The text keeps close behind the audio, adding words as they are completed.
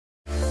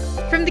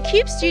From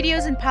theCUBE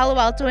studios in Palo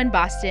Alto and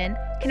Boston,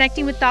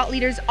 connecting with thought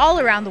leaders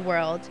all around the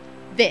world,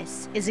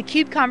 this is a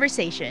CUBE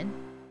Conversation.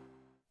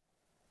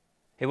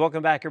 Hey,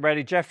 welcome back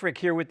everybody. Jeff Frick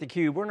here with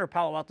theCUBE. We're in our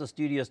Palo Alto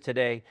studios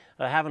today,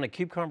 having a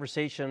CUBE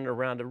conversation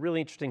around a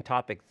really interesting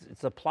topic.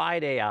 It's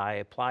applied AI,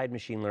 applied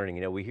machine learning.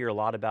 You know, we hear a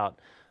lot about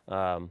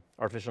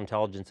artificial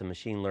intelligence and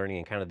machine learning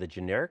in kind of the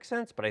generic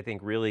sense, but I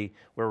think really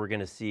where we're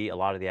going to see a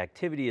lot of the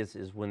activity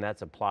is when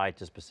that's applied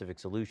to specific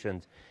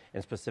solutions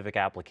and specific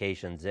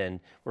applications. And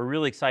we're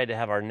really excited to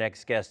have our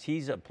next guest.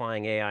 He's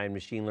applying AI and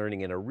machine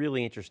learning in a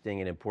really interesting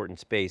and important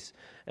space.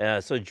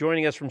 So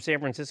joining us from San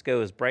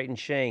Francisco is Bryton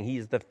Shang.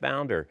 He's the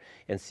founder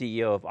and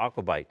CEO of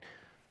Aquabyte.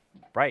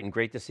 Bryton,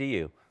 great to see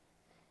you.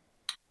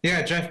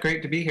 Yeah, Jeff,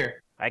 great to be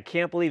here. I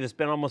can't believe it's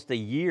been almost a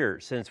year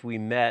since we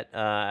met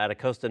at a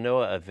Costa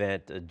Noa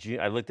event.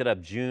 I looked it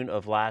up, June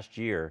of last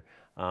year.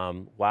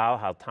 Wow,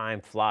 how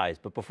time flies.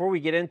 But before we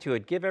get into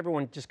it, give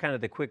everyone just kind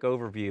of the quick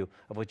overview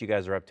of what you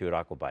guys are up to at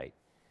Aquabyte.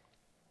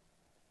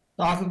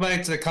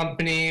 Aquabyte's a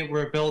company.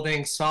 We're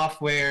building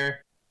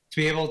software to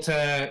be able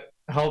to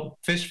help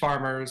fish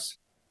farmers.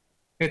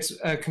 It's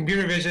a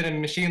computer vision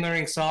and machine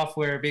learning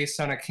software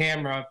based on a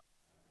camera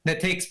that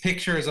takes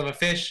pictures of a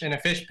fish in a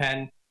fish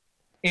pen,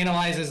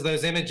 analyzes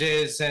those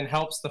images, and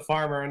helps the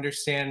farmer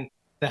understand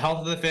the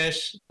health of the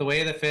fish, the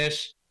weight of the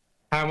fish,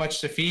 how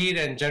much to feed,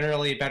 and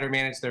generally better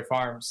manage their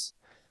farms.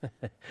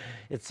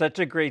 It's such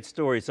a great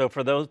story. So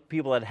for those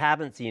people that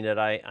haven't seen it,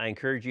 I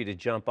encourage you to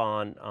jump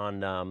on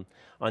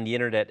the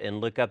internet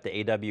and look up the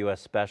AWS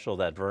special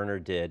that Werner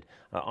did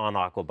on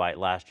Aquabyte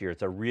last year.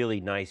 It's a really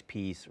nice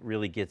piece,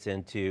 really gets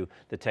into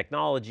the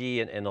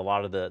technology and a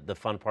lot of the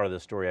fun part of the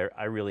story.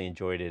 I really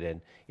enjoyed it, and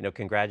you know,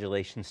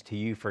 congratulations to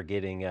you for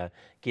getting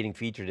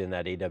featured in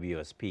that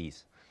AWS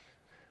piece.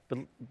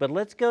 But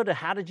let's go to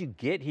how did you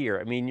get here?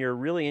 I mean, you're a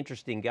really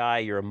interesting guy.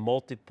 You're a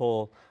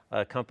multiple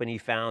company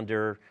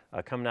founder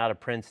coming out of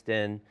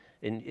Princeton.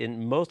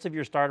 In most of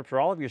your startups, or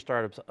all of your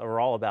startups, are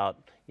all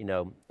about, you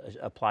know,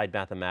 applied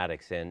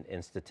mathematics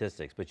and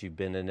statistics, but you've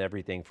been in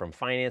everything from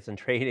finance and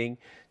trading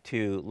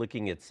to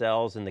looking at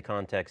cells in the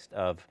context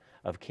of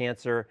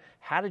cancer.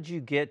 How did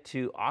you get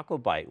to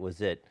Aquabyte?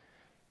 Was it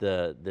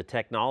the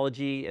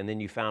technology and then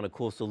you found a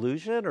cool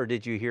solution, or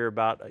did you hear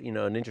about, you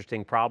know, an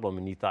interesting problem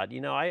and you thought, you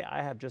know, I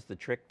have just the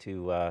trick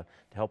to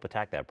help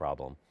attack that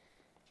problem?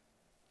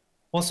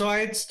 Well, so I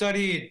had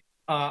studied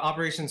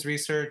operations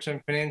research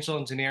and financial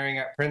engineering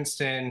at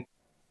Princeton,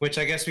 which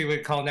I guess we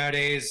would call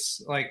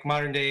nowadays like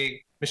modern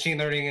day machine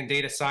learning and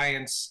data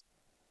science.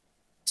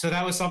 So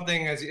that was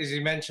something, as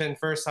you mentioned,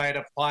 first I had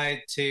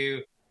applied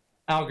to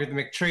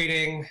algorithmic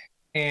trading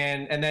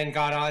and then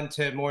got on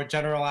to more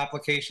general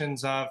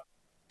applications of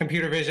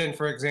computer vision,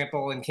 for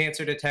example, in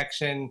cancer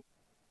detection.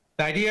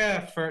 The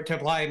idea to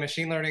apply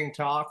machine learning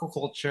to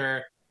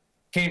aquaculture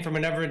came from a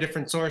number of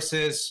different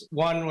sources.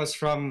 One was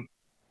from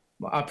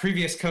a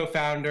previous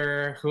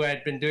co-founder who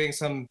had been doing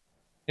some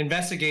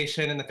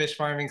investigation in the fish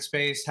farming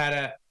space, had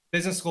a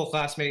business school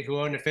classmate who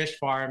owned a fish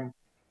farm,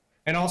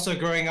 and also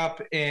growing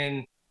up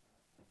in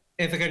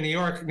Ithaca, New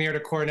York, near to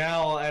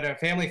Cornell, at a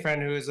family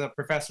friend who is a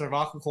professor of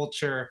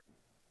aquaculture,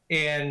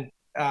 and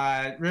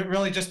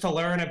really just to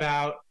learn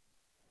about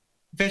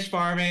fish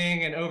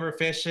farming and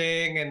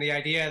overfishing, and the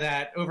idea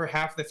that over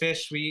half the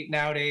fish we eat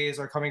nowadays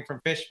are coming from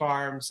fish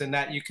farms, and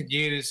that you could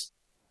use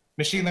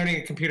machine learning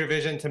and computer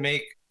vision to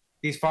make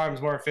these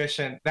farms more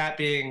efficient, that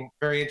being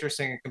very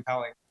interesting and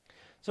compelling.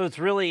 So it's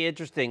really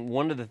interesting.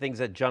 One of the things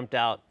that jumped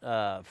out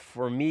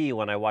for me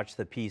when I watched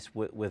the piece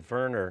with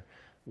Werner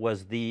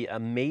was the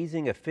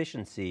amazing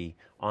efficiency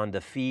on the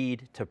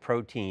feed to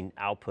protein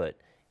output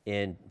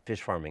in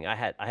fish farming. I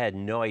had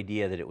no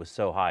idea that it was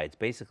so high. It's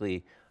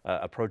basically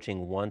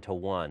approaching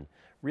 1-to-1.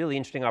 Really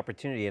interesting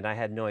opportunity, and I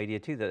had no idea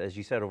too that, as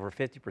you said, over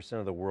 50%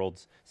 of the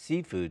world's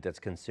seafood that's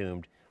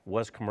consumed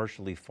was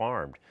commercially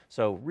farmed.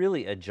 So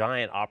really a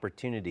giant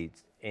opportunity,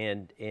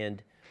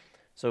 and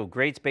so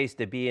great space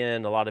to be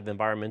in, a lot of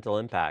environmental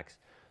impacts.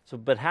 So,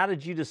 but how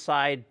did you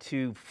decide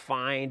to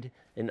find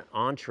an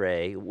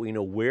entree, you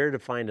know, where to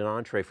find an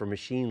entree for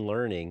machine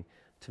learning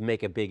to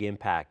make a big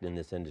impact in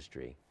this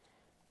industry?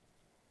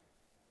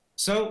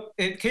 So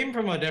it came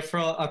from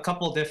a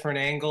couple different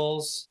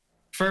angles.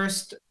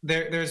 First,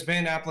 there's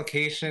been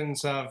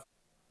applications of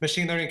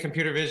machine learning,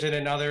 computer vision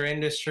in other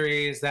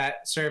industries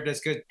that served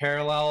as good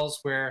parallels,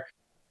 where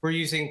we're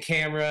using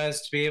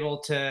cameras to be able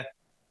to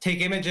take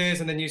images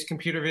and then use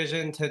computer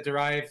vision to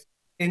derive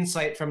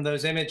insight from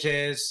those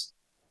images.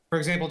 For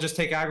example, just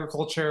take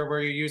agriculture,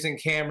 where you're using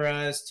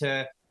cameras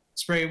to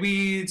spray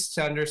weeds,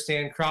 to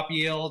understand crop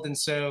yield. And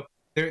so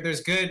there's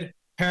good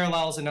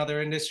parallels in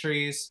other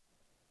industries.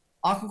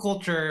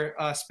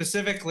 Aquaculture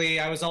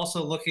specifically, I was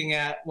also looking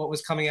at what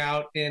was coming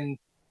out in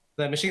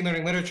the machine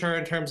learning literature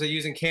in terms of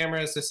using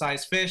cameras to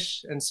size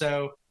fish. And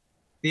so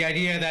the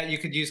idea that you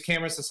could use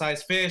cameras to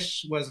size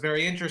fish was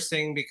very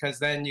interesting, because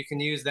then you can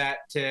use that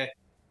to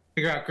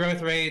figure out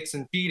growth rates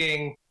and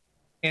feeding.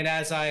 And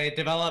as I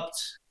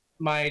developed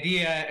my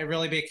idea, it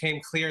really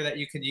became clear that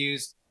you could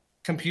use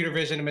computer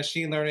vision and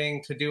machine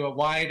learning to do a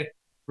wide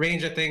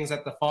range of things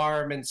at the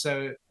farm. And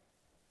so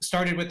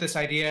started with this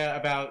idea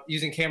about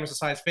using cameras to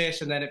size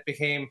fish, and then it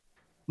became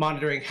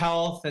monitoring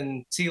health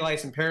and sea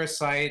lice and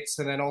parasites,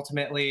 and then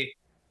ultimately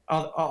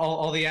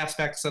all the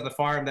aspects of the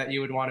farm that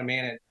you would want to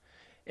manage.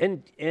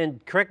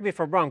 And correct me if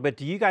I'm wrong, but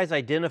do you guys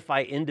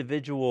identify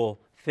individual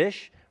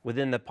fish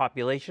within the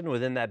population,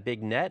 within that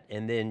big net,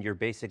 and then you're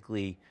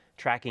basically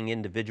tracking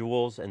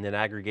individuals and then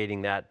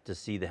aggregating that to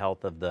see the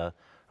health of the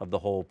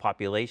whole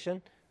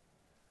population?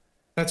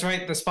 That's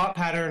right. The spot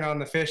pattern on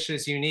the fish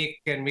is unique,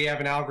 and we have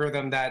an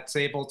algorithm that's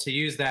able to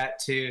use that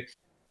to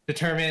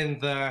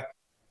determine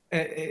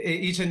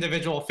each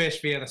individual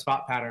fish via the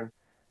spot pattern.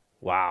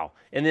 Wow.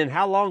 And then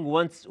how long,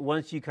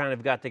 once you kind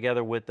of got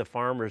together with the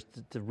farmers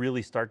to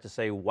really start to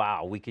say,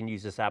 wow, we can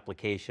use this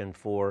application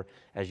for,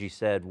 as you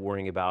said,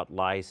 worrying about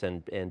lice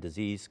and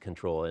disease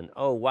control, and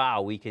oh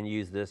wow, we can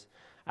use this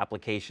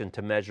application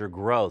to measure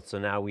growth, so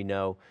now we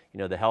know,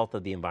 the health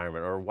of the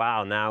environment, or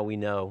wow, now we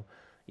know,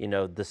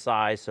 the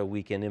size, so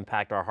we can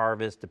impact our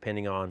harvest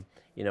depending on,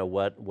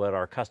 what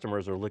our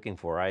customers are looking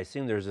for. I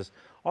assume there's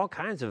all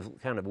kinds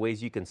of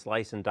ways you can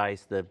slice and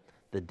dice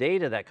the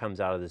data that comes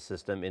out of the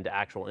system into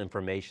actual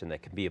information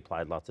that can be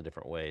applied lots of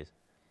different ways.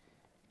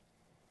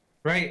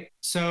 Right.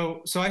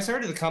 So I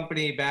started the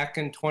company back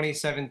in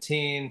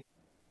 2017,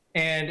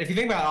 and if you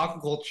think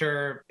about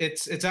aquaculture,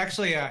 it's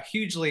actually a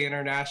hugely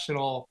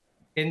international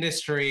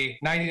industry,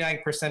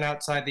 99%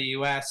 outside the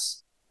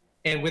US.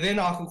 And within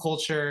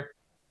aquaculture,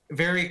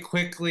 very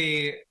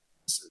quickly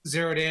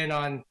zeroed in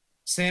on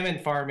salmon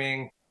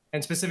farming,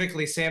 and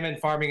specifically salmon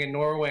farming in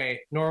Norway.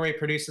 Norway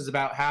produces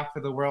about half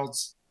of the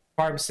world's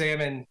farmed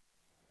salmon,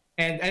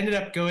 and ended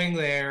up going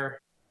there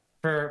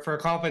for a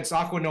conference,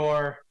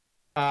 Aquanor,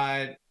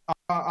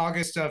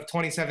 August of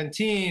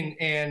 2017.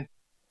 And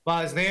while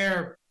I was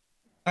there,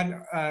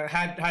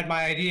 had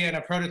my idea and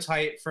a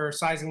prototype for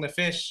sizing the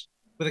fish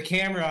with a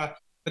camera,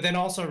 but then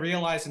also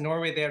realized in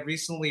Norway they had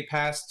recently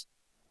passed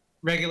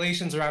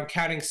regulations around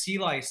counting sea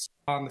lice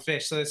on the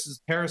fish. So this is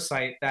a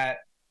parasite that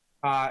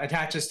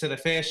attaches to the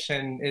fish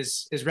and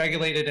is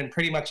regulated in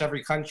pretty much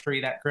every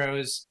country that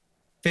grows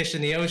fish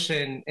in the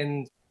ocean.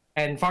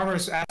 And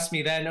farmers asked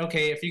me then,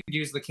 okay, if you could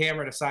use the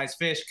camera to size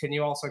fish, can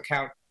you also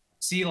count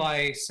sea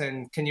lice,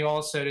 and can you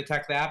also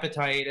detect the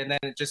appetite? And then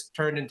it just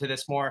turned into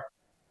this more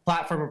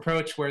platform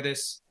approach where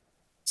this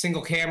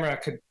single camera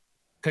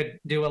could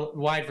do a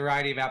wide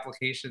variety of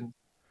applications.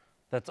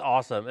 That's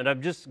awesome. And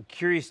I'm just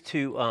curious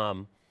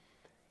to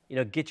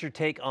get your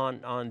take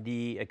on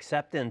the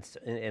acceptance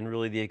and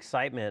really the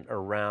excitement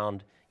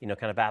around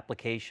kind of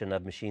application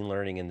of machine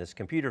learning and this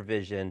computer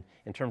vision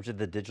in terms of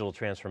the digital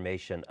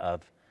transformation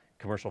of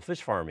commercial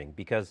fish farming.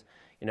 Because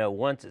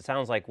it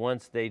sounds like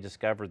once they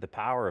discovered the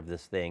power of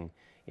this thing,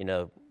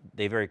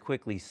 they very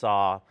quickly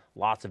saw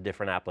lots of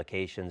different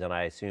applications, and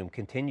I assume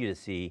continue to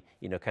see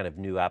kind of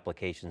new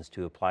applications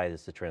to apply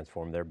this to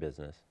transform their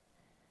business.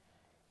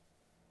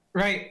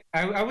 Right.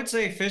 I would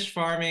say fish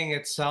farming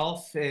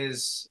itself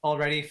is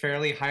already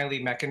fairly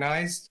highly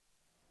mechanized.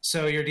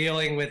 So you're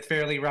dealing with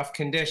fairly rough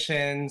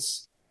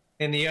conditions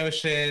in the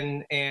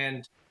ocean,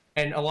 and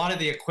a lot of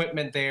the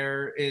equipment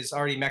there is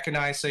already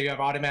mechanized. So you have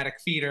automatic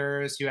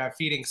feeders, you have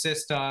feeding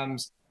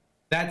systems.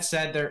 That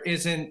said, there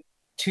isn't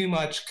too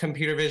much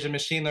computer vision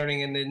machine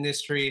learning in the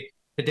industry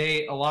to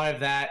date. A lot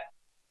of that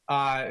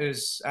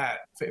is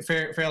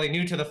fairly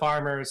new to the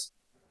farmers.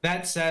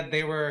 That said,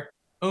 they were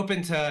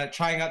open to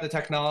trying out the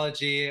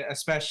technology,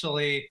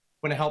 especially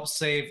when it helps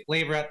save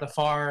labor at the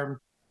farm.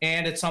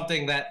 And it's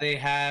something that they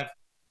have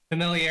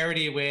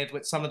familiarity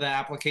with some of the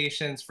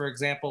applications, for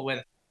example,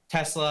 with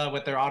Tesla,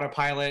 with their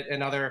autopilot,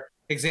 and other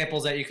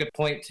examples that you could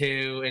point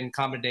to in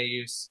common day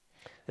use.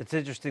 It's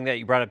interesting that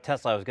you brought up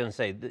Tesla. I was going to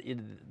say,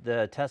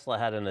 the Tesla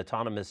had an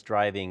autonomous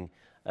driving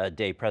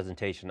day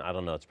presentation. I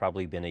don't know, it's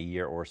probably been a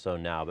year or so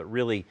now, but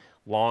really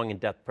long and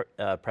depth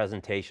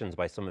presentations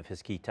by some of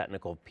his key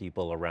technical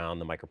people around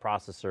the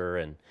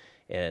microprocessor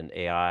and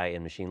AI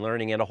and machine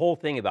learning, and a whole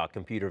thing about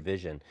computer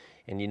vision.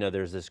 And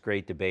there's this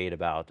great debate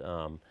about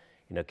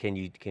can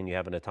you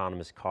have an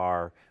autonomous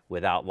car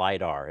without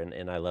LiDAR?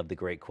 And I love the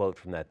great quote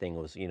from that thing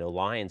was,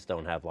 lions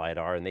don't have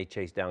LiDAR and they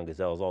chase down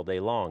gazelles all day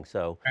long.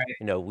 So,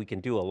 Right. We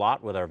can do a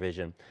lot with our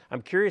vision.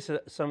 I'm curious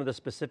some of the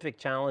specific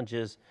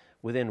challenges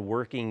within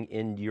working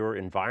in your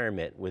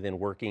environment, within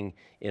working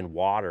in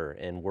water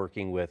and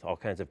working with all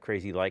kinds of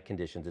crazy light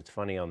conditions. It's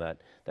funny on that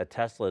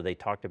Tesla, they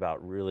talked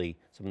about really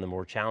some of the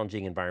more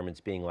challenging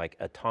environments being like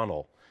a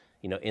tunnel,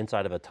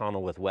 inside of a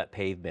tunnel with wet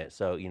pavement.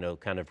 So,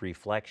 kind of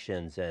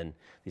reflections and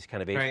these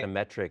kind of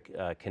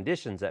asymmetric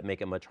conditions that make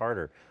it much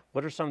harder.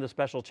 What are some of the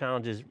special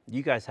challenges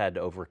you guys had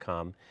to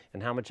overcome,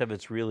 and how much of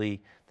it's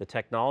really the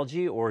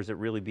technology, or is it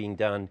really being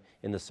done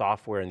in the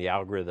software and the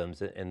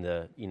algorithms and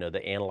the,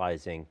 the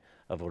analyzing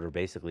of what are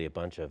basically a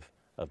bunch of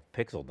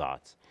pixel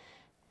dots?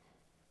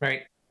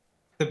 Right.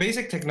 The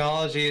basic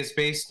technology is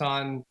based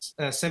on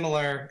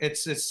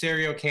it's a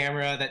stereo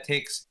camera that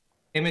takes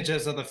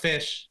images of the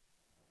fish.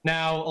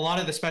 Now, a lot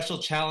of the special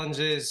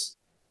challenges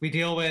we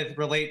deal with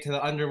relate to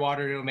the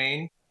underwater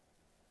domain.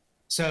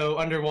 So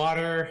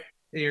underwater,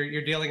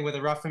 you're dealing with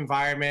a rough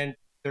environment.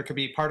 There could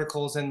be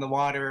particles in the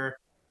water.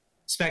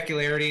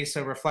 specularity,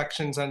 so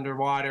reflections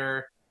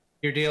underwater.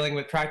 You're dealing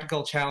with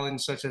practical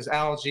challenge such as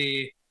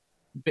algae,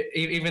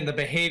 even the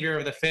behavior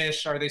of the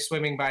fish. Are they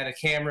swimming by the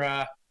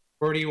camera?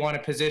 Where do you want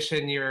to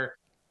position your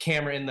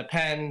camera in the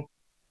pen?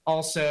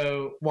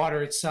 Also,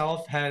 water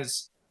itself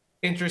has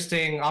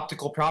interesting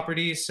optical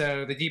properties.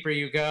 So the deeper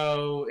you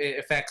go, it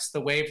affects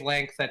the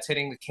wavelength that's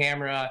hitting the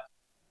camera.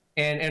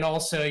 And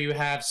also you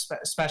have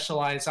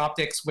specialized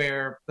optics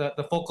where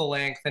the focal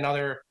length and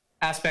other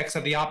aspects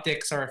of the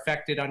optics are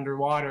affected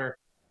underwater.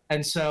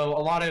 And so a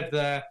lot of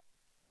the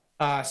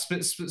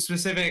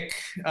specific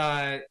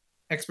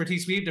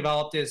expertise we've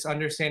developed is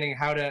understanding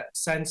how to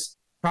sense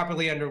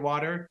properly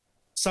underwater.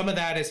 Some of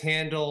that is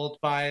handled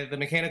by the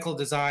mechanical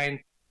design.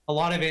 A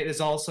lot of it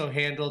is also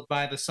handled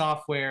by the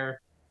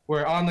software,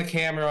 where on the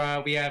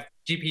camera, we have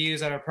GPUs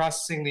that are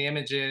processing the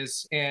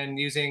images and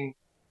using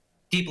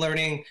deep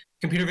learning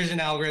computer vision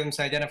algorithms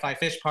to identify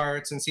fish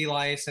parts and sea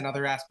lice and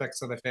other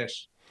aspects of the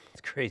fish.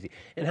 It's crazy.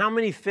 And how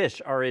many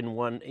fish are in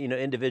one,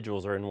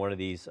 individuals are in one of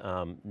these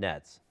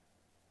nets?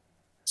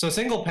 So a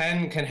single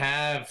pen can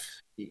have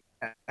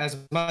as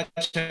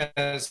much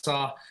as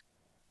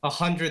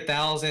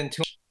 100,000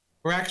 to.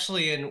 We're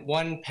actually in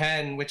one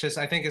pen, which is,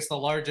 I think, is the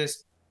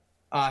largest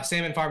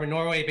salmon farm in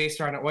Norway, based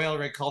around an oil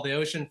rig called the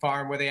Ocean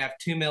Farm, where they have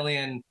 2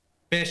 million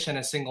fish in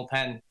a single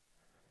pen.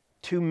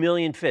 2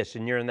 million fish,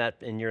 and you're in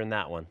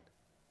that one.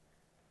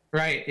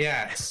 Right.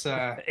 Yeah. It's,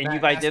 and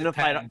you've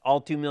identified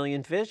all 2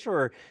 million fish,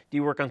 or do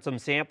you work on some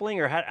sampling,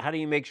 or how do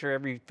you make sure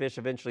every fish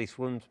eventually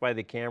swims by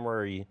the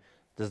camera, or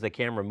does the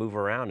camera move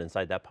around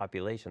inside that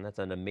population? That's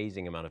an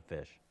amazing amount of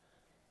fish.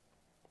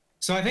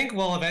 So I think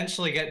we'll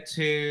eventually get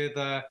to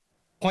the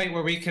point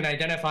where we can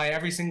identify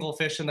every single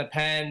fish in the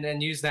pen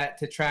and use that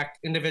to track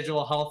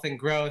individual health and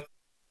growth.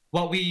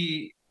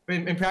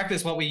 In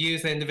practice, what we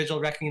use the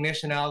individual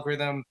recognition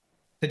algorithm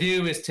to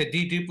do is to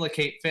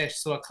deduplicate fish.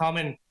 So a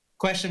common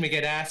question we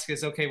get asked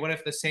is, okay, what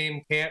if the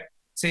same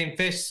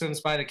fish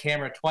swims by the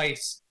camera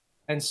twice?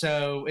 And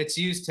so it's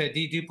used to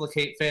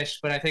deduplicate fish,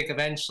 but I think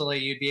eventually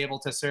you'd be able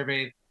to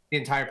survey the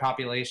entire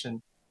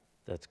population.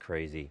 That's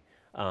crazy.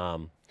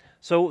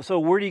 So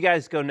where do you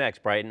guys go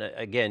next, Bryton?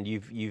 Again,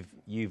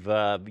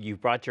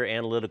 you've brought your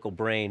analytical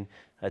brain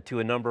to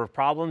a number of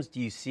problems. Do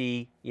you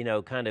see,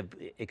 kind of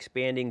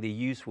expanding the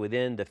use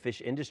within the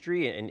fish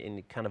industry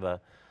in kind of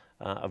a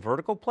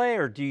vertical play,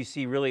 or do you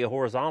see really a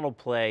horizontal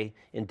play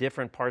in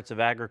different parts of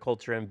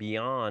agriculture and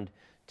beyond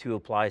to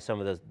apply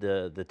some of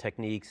the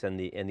techniques and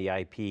the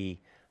IP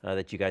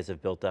that you guys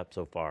have built up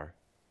so far?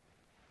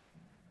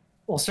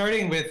 Well,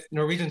 starting with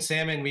Norwegian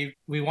salmon,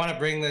 we want to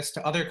bring this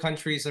to other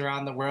countries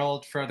around the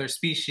world for other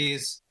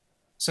species.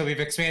 So we've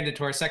expanded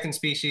to our second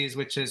species,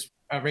 which is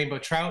rainbow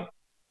trout.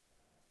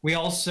 We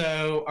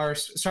also are,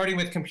 starting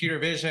with computer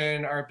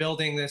vision, are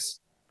building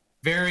this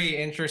very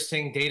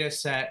interesting data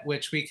set,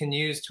 which we can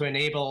use to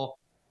enable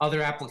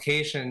other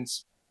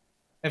applications.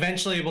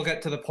 Eventually, we'll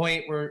get to the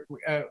point where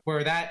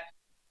that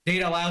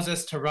data allows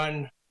us to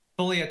run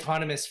fully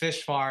autonomous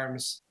fish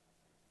farms.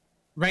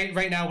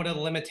 Right now, one of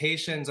the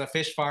limitations of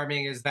fish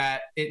farming is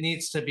that it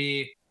needs to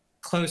be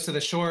close to the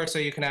shore so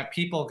you can have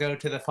people go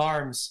to the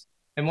farms.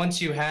 And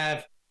once you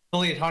have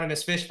fully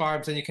autonomous fish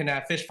farms, then you can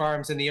have fish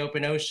farms in the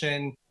open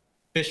ocean,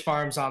 fish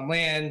farms on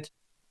land.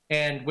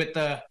 And with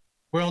the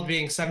world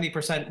being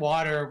 70%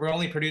 water, we're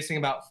only producing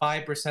about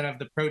 5% of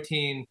the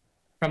protein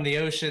from the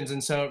oceans.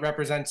 And so it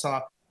represents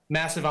a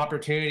massive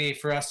opportunity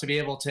for us to be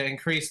able to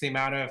increase the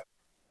amount of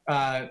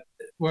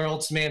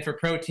world's demand for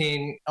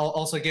protein,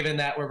 also given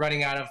that we're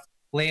running out of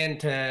land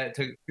to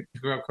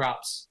grow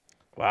crops.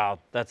 Wow,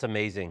 that's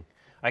amazing.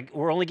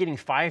 We're only getting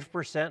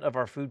 5% of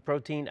our food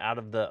protein out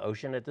of the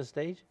ocean at this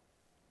stage?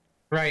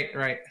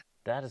 Right.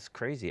 That is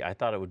crazy. I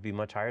thought it would be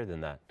much higher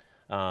than that.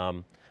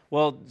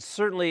 Well,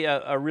 certainly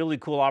a really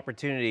cool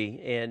opportunity,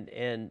 and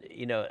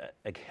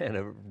again,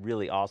 a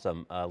really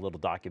awesome little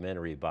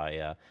documentary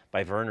by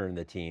Werner and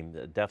the team.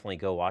 Definitely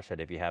go watch it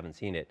if you haven't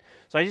seen it.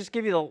 So I just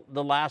give you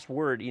the last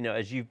word.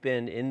 As you've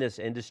been in this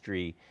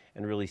industry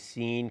and really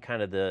seen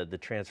kind of the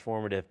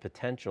transformative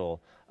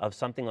potential of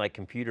something like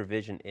computer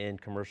vision in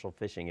commercial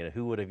fishing.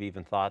 Who would have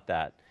even thought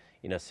that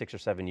 6 or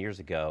 7 years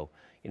ago?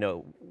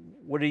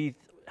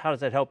 How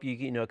does that help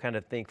you, kind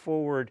of think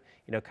forward,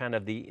 kind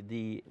of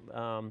the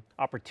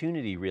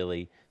opportunity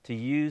really to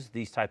use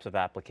these types of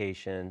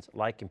applications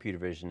like computer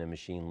vision and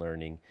machine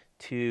learning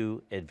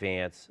to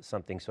advance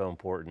something so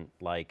important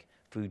like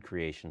food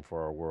creation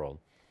for our world?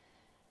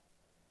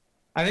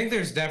 I think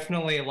there's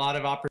definitely a lot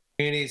of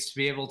opportunities to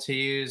be able to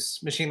use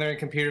machine learning,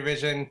 computer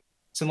vision,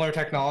 similar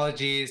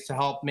technologies to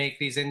help make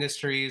these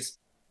industries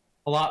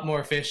a lot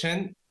more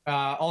efficient,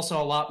 also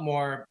a lot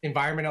more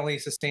environmentally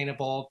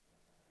sustainable.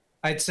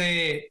 I'd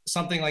say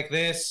something like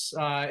this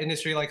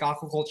industry, like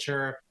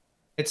aquaculture,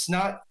 it's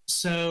not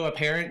so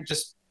apparent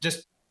just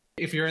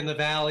if you're in the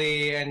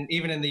Valley and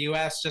even in the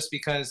US, just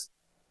because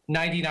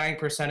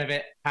 99% of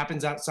it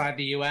happens outside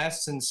the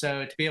US. And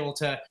so to be able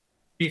to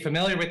be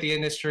familiar with the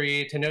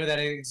industry, to know that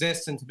it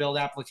exists and to build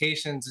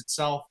applications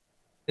itself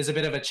is a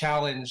bit of a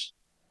challenge.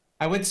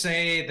 I would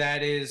say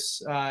that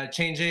is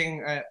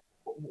changing.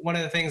 one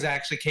of the things that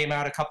actually came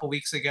out a couple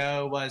weeks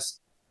ago was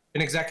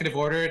an executive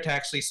order to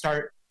actually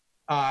start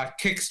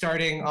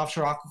kickstarting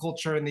offshore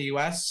aquaculture in the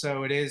U.S.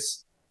 So it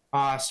is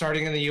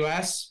starting in the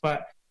U.S.,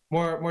 but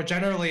more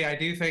generally, I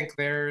do think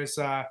there's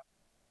a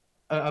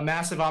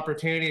massive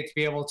opportunity to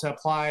be able to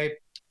apply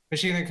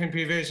machine learning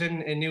computer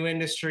vision in new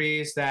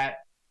industries that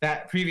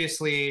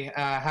previously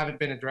haven't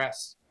been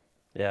addressed.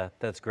 Yeah,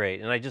 that's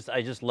great. And I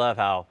just love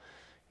how,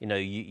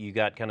 you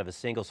got kind of a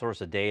single source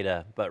of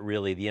data, but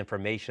really the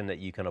information that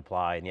you can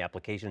apply and the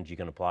applications you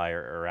can apply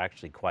are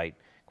actually quite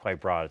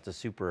broad. It's a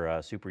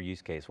super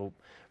use case. Well,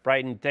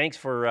 Bryton, thanks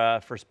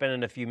for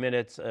spending a few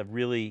minutes.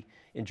 Really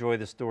enjoy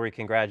the story.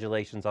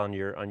 Congratulations on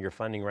your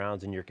funding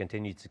rounds and your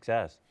continued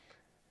success.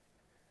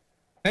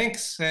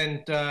 Thanks,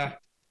 and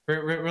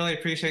really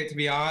appreciate to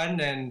be on,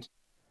 and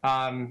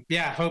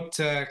yeah, hope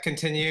to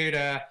continue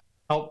to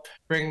help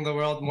bring the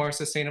world more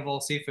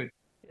sustainable seafood.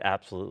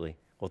 Absolutely.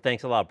 Well,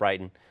 thanks a lot,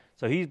 Bryton.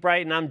 So he's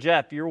Bryton, I'm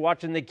Jeff. You're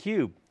watching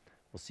theCUBE.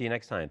 We'll see you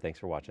next time. Thanks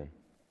for watching.